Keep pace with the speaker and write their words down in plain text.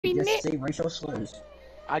Just say racial slurs.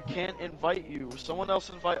 I can't invite you. Someone else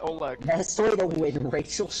invite Oleg. That's the way to win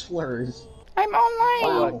racial slurs. I'm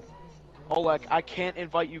online. Wow. Oleg, I can't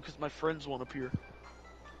invite you because my friends won't appear.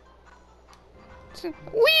 Weeb,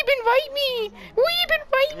 invite me. Weeb,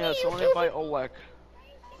 invite me. Yeah, someone invite Oleg.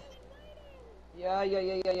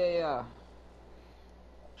 Yeah.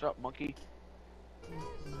 Shut up, monkey.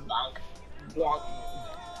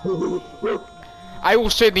 I will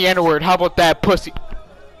say the N-word. How about that, pussy?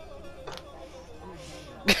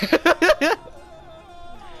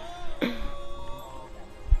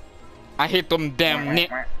 I hate them damn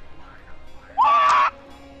nit.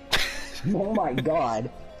 Oh my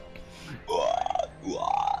god.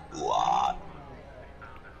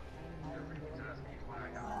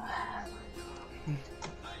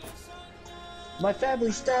 My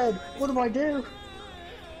family's dead. What do I do?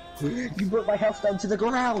 You brought my house down to the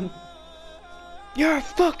ground. You're a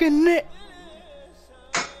fucking nit.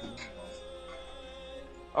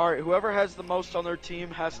 Alright, whoever has the most on their team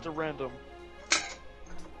has to random.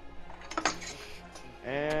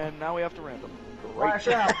 And now we have to random. Flash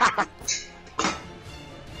out.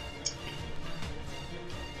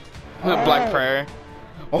 Black Prayer.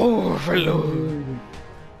 Overload.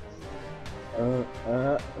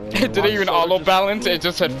 Did it even auto balance? It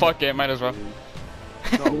just said fuck it, might as well.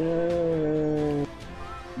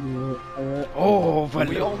 Overload.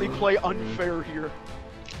 We only play unfair here.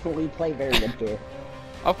 We play very good here.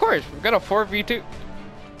 Of course, we got a 4v2.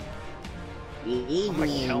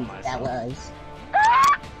 Evening, that was.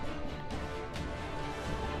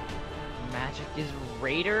 Magic is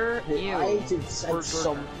Raider? Ew. I did sense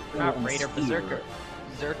some. Not Raider, Berserker.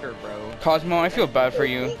 Berserker, bro. Cosmo, I feel bad for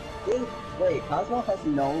you. Wait, Cosmo has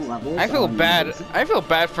no levels. I feel bad. I feel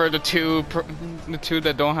bad for the two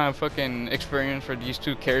that don't have fucking experience for these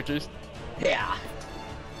two characters. Yeah.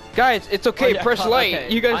 Guys, it's okay. Press light.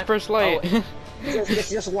 okay. You guys press light.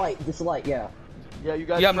 Just light, yeah. Yeah, you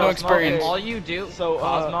guys. You have no experience. All you do, So,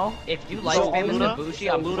 Cosmo, if you like so spam Luna-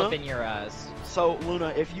 Ibushi, I'm whooping your ass. So,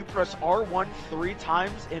 Luna, if you press R1 3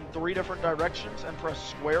 times in 3 different directions and press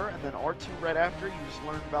square and then R2 right after, you just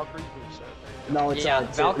learn Valkyrie's moveset. No, it's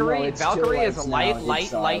Valkyrie. no, it's Valkyrie two is lights light, now. light,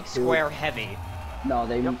 It's, light, two- square, heavy. No,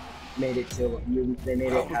 they made it two. They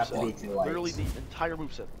made it have to be two lights. Literally the entire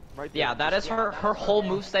moveset. Right there. Yeah, that is her whole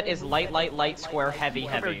moveset is light, light, light, square, heavy,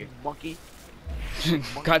 Come here, heavy. you monkey.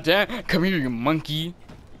 Goddamn! Come here, you monkey.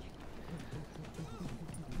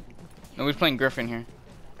 Nobody's playing Griffin here.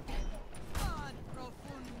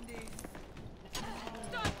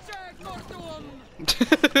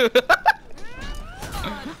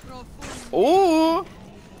 Ooh!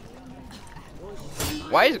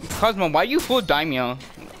 Cosmo? Why you full Daimyo?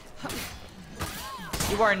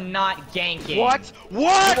 You are not ganking. What?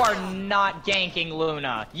 What? You are not ganking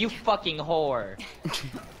Luna. You fucking whore.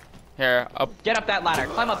 Here, up. Get up that ladder.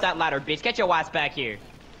 Climb up that ladder, bitch. Get your ass back here.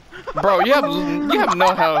 Bro, you have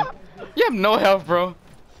no health. You have no health, bro.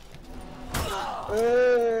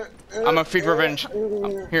 I'm gonna feed revenge.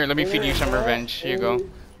 Here, let me feed you some revenge. Here you go.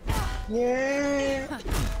 Yeah.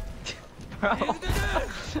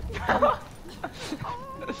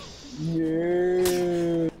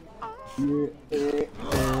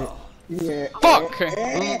 Fuck!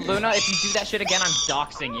 Luna, if you do that shit again, I'm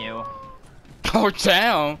doxing you. Oh,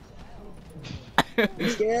 damn. I'm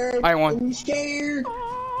scared. I won. I'm scared.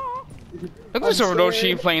 Look at this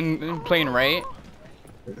Orochi playing right.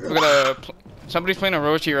 Look at somebody's playing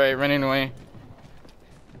Orochi right, running away.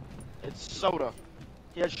 It's Soda.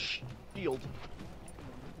 He has shield.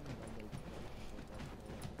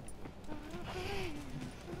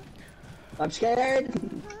 I'm scared.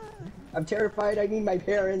 I'm terrified. I need my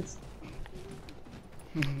parents.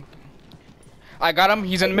 I got him.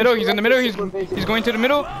 He's in the middle. He's in the middle. He's going to the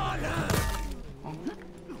middle.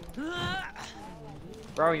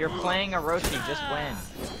 Bro, you're playing Orochi. Just win.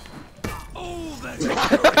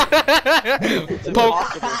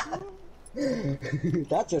 Poke.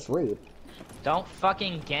 That's just rude. Don't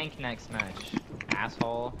fucking gank next match,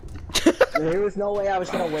 asshole. There was no way I was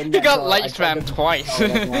gonna win. He that, got so light I tried spam to- twice. Oh,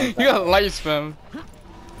 that's one He got light spam.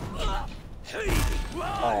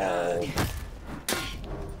 Oh.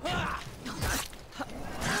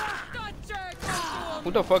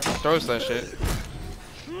 Who the fuck throws that shit?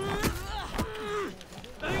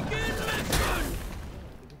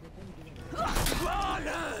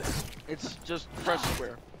 It's just press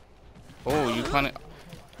square. Oh, you kind of.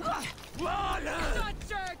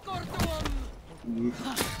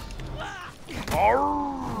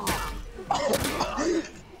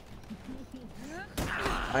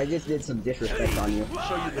 I just did some disrespect on you.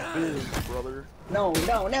 Show you the biz, brother. No,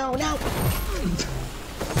 no, no, no!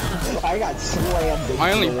 I got slammed.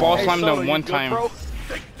 I only ball Hey, slammed Soto, him you one good, time. Bro?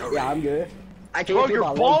 Yeah, I'm good. I can't Bro, feel your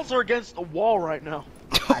my balls are against the wall right now.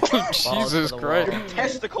 Jesus to the Christ. wall.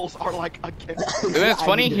 Testicles are like against. legs. That's I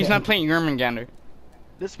funny. need He's to- not playing Yermangander.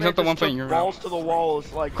 This He's man not the just one playing took Euro. balls to the wall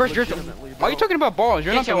is like. Of course, you're. legitimately, Why are you bro. talking about balls?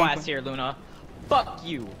 You're Get not the your one. ass here, Luna. Fuck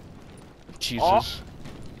you. Jesus. Oh,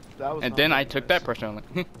 That was And not then very I took nice. that personally.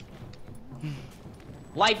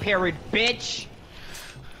 Light period, bitch.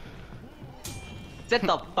 Sit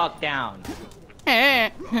the fuck down.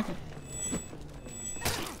 I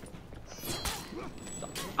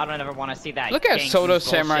don't ever want to see that. Look at ganky Soto bullshit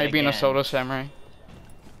Samurai being a again. Soto Samurai.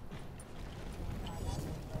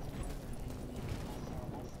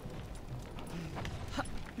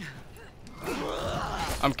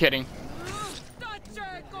 I'm kidding.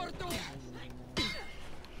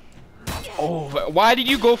 Oh, why did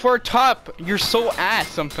you go for a top? You're so ass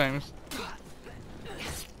sometimes.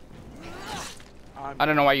 I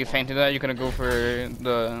don't know why you fainted that. You couldn't go for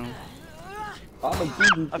the. I'm a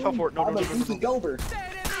beaten. I fell for it. No, I'm no, a no, no, no, beaten no. over.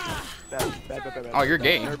 Bad. Oh, you're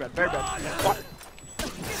gay. Very bad, very bad. What?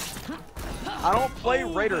 I don't play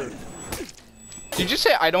Raider. Did you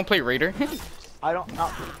say I don't play Raider? I don't. Not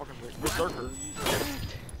fucking Berserker.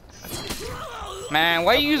 Man,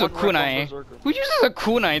 why you use a One rep on kunai? Berserker. Who uses a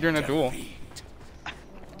kunai during a duel?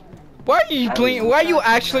 Why are you playing? Why are you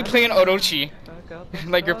actually playing Orochi?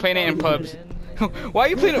 Like you're playing it in pubs. Why are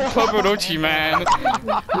you playing a pub Orochi, man?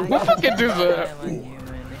 Who fucking does that?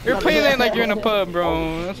 You're playing it like you're in a pub,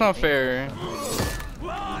 bro. That's not fair.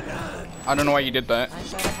 I don't know why you did that. I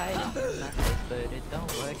try to hide it from my face, but it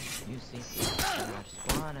don't work. You see, I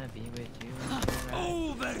just wanna be with you.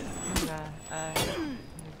 I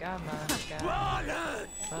got my guy,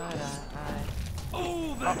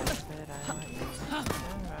 but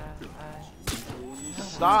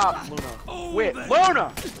Stop, Luna. Wait,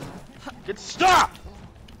 Luna! Get stop!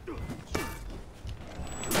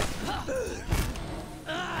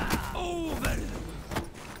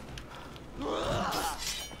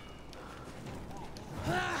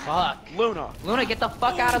 Fuck. Luna. Luna, get the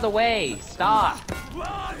fuck out of the way. Stop.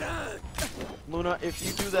 Luna, if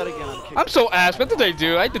you do that again, I'm kicking I'm so ass. What did I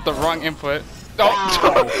do? I did the wrong input.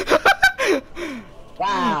 Oh.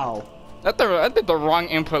 Wow. I did the wrong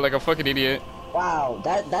input like a fucking idiot. Wow.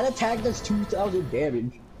 That attack does 2,000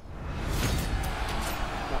 damage.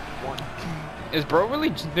 Did bro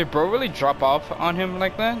really drop off on him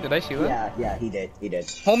like that? Did I see that? Yeah, he did.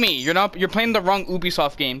 Homie, you're playing the wrong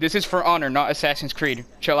Ubisoft game. This is For Honor, not Assassin's Creed.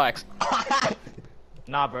 Chillax.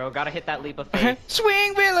 Nah, bro, gotta hit that leap of faith.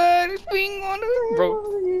 Swing villain, swing on the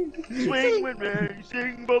bro. Swing with me,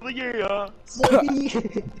 sing for the year.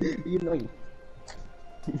 You know,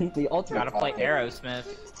 the ultimate. Gotta play Aerosmith.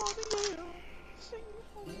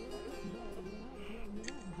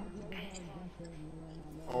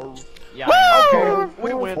 Oh. Yeah. Okay,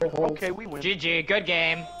 we win. Okay, we win. GG, good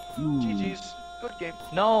game. GG's. Good game.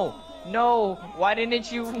 No, why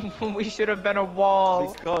didn't you? We should have been a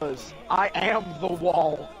wall. Because I am the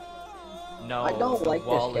wall. No, I don't the like this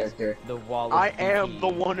wall is- character. The wall is I am DP. the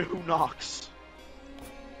one who knocks.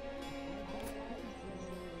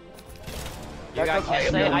 You guys Because I can't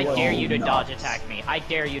am say, the I one dare who you to dodge knocks. attack me. I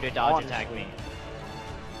dare you to dodge attack me.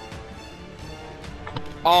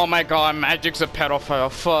 Oh my god, Magic's a pedophile.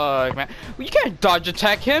 Fuck, man. You can't dodge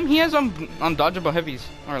attack him. He has undodgeable heavies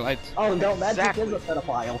or lights. Oh no, Magic Exactly. is a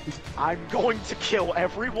pedophile. I'm going to kill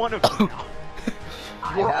every one of you now.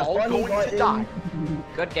 I You're have all funny going to button. die.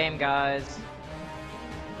 Good game, guys.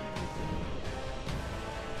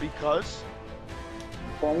 Because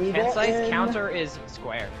Funny Kensei's button. counter is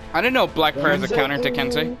square. I didn't know Black Prayer is a counter to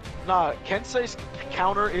Kensei. nah, Kensei's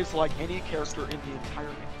counter is like any character in the entire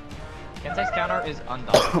game. Kensei's counter is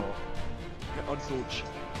undodgeable. Undodge.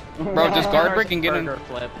 Bro, just guard Counter's break and get in. burger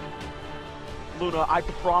flip. Luna, I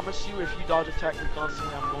promise you, if you dodge attack me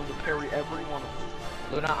constantly, I'm going to parry every one of them.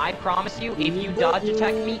 Luna, I promise you, if you dodge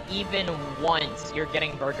attack me even once, you're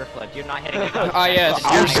getting burger flipped. You're not hitting a dodge Ah attack.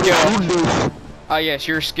 yes, your skill. Ah yes,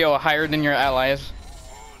 your skill higher than your allies.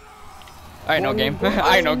 I know game.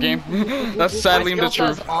 I know game. That's sadly My the skill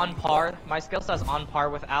truth. says on par. My skill says on par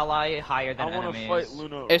with ally, higher than I want to enemies. fight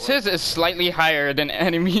Luna. It says it's slightly higher than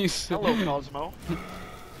enemies. Hello, Cosmo.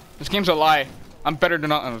 This game's a lie. I'm better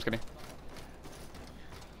than all. I'm just kidding.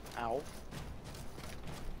 Ow.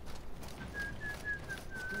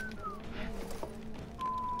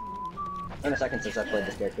 In a second since I played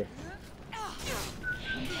this character.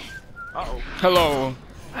 Uh-oh. Hello.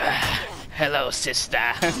 Hello, sister.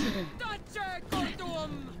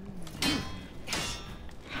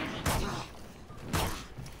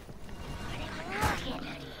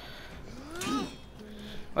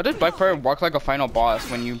 Why does Viper walk like a final boss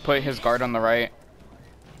when you put his guard on the right?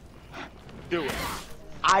 Do it.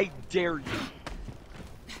 I dare you.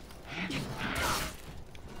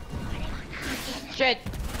 Shit!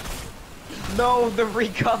 No, the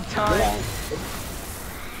recov time!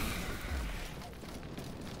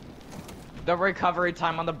 The recovery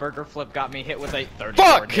time on the burger flip got me hit with a 34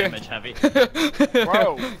 Fuck! damage heavy.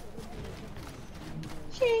 Bro.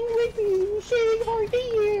 Sing with me, sing for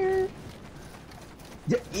dear.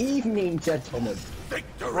 Good evening, gentlemen.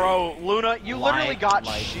 Bro, Luna, you literally got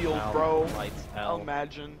Lights shield, out, bro. lights out.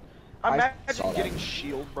 Imagine. I Imagine saw that. getting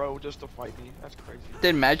shield, bro, just to fight me. That's crazy.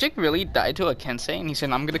 Did Magic really die to a Kensei and he said,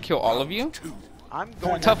 I'm gonna kill all of you? I'm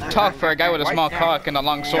going Tough to talk for a guy with a right small now. cock and a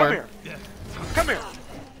long Come sword. here. Come here.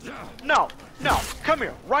 No, no, come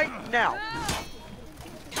here, right now.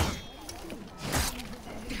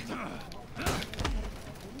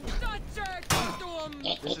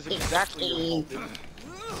 This is exactly your fault, dude.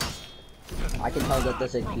 I can tell that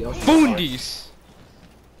this is Kyoshi. Boondies!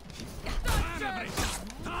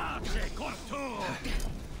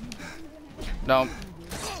 No.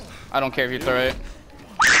 I don't care if you throw it.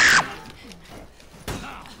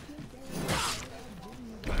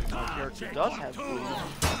 My character does have blue.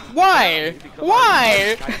 Why?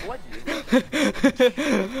 Why? I bled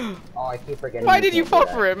you. Oh, I keep forgetting. Why did you can't fall do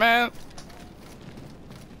that. for it, man?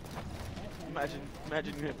 Imagine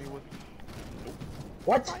you hit me with.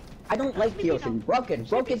 What? I don't like Kyoshi. Broken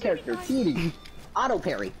character. Cheating. Auto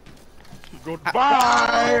parry.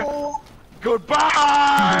 Goodbye! Oh.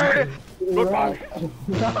 Goodbye! Goodbye.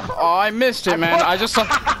 Oh, I missed it, man. I just saw.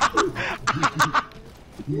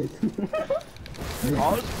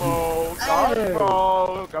 Cosmo,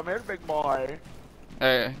 Cosmo, come here, big boy.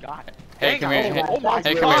 Hey, God. hey, come here. Hey, Oh my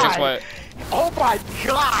hey, come here. Guess God. what? Oh my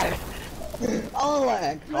God!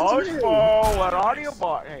 Oleg. what's your name? Cosmo, what are you,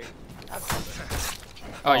 boy? Hey.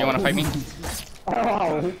 Oh, you wanna fight me?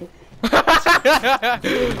 Oh.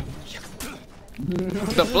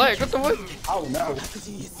 The flag? What the what? Oh no.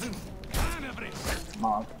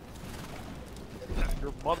 Mom.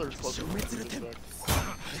 Your mother's supposed to be this thing.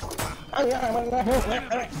 Oh You have a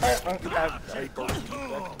birth defect.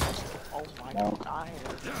 Oh my No. God.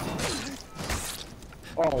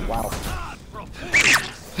 Oh wow.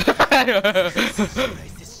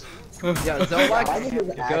 Yo, Why Zolak, did his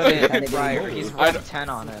good accent in kinda Briar. get He's moved? rank 10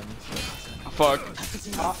 on him. Fuck.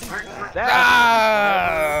 That,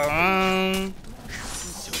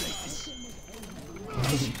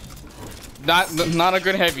 Ah, not a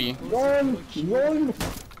good heavy. Run! Run!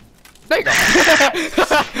 There you go.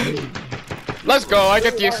 Let's go. I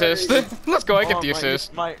get the assist. Let's go. I get hold the on,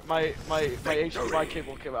 assist. My HDMI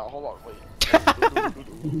cable came out. Hold on, wait.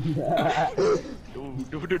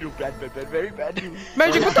 Bad, very bad.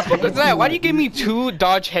 Magic, what the fuck is that? Why do you give me 2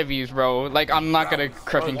 dodge heavies, bro? Like, I'm not gonna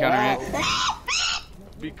correcting counter it.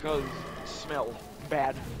 Because it smells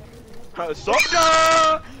bad.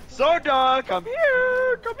 Soda! Soda! Come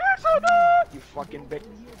here! Come here, Soda! You fucking bitch.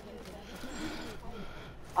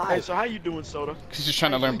 Hey, so how you doing, Soda? He's just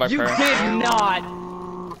trying to learn by You prayer. did not!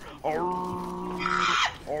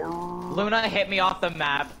 Luna hit me off the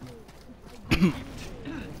map.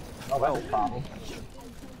 Oh, that's a problem.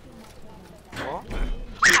 Huh?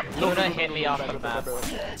 Luna hit me off the map.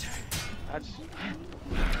 That's...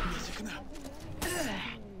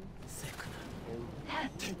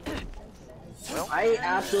 Well, I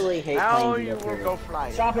absolutely hate now playing you video will games. go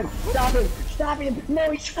flying. Stop him! Stop him! Stop him! No,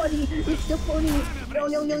 it's funny! It's so funny! No,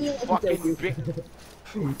 no, no, no! Fucking Thank you. bitch.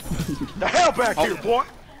 The hell back here, boy!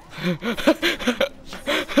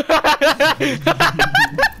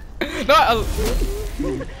 No,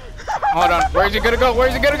 hold on. Where's he gonna go?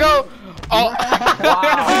 Where's he gonna go? Oh.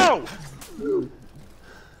 Wow!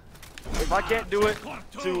 If I can't do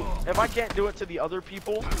it to the other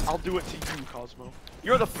people, I'll do it to you, Cosmo.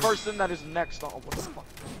 You're the person that is next on. What the fuck?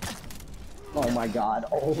 Oh my god.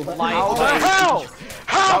 Oh How the hell?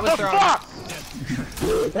 How That was the thrown. fuck?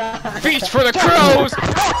 Feast for the crows!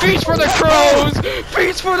 Feast for the crows!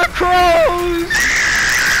 Feast for the crows!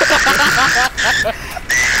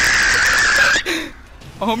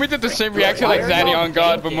 Homie did the same reaction like Zanny on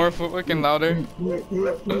God, but more fucking louder.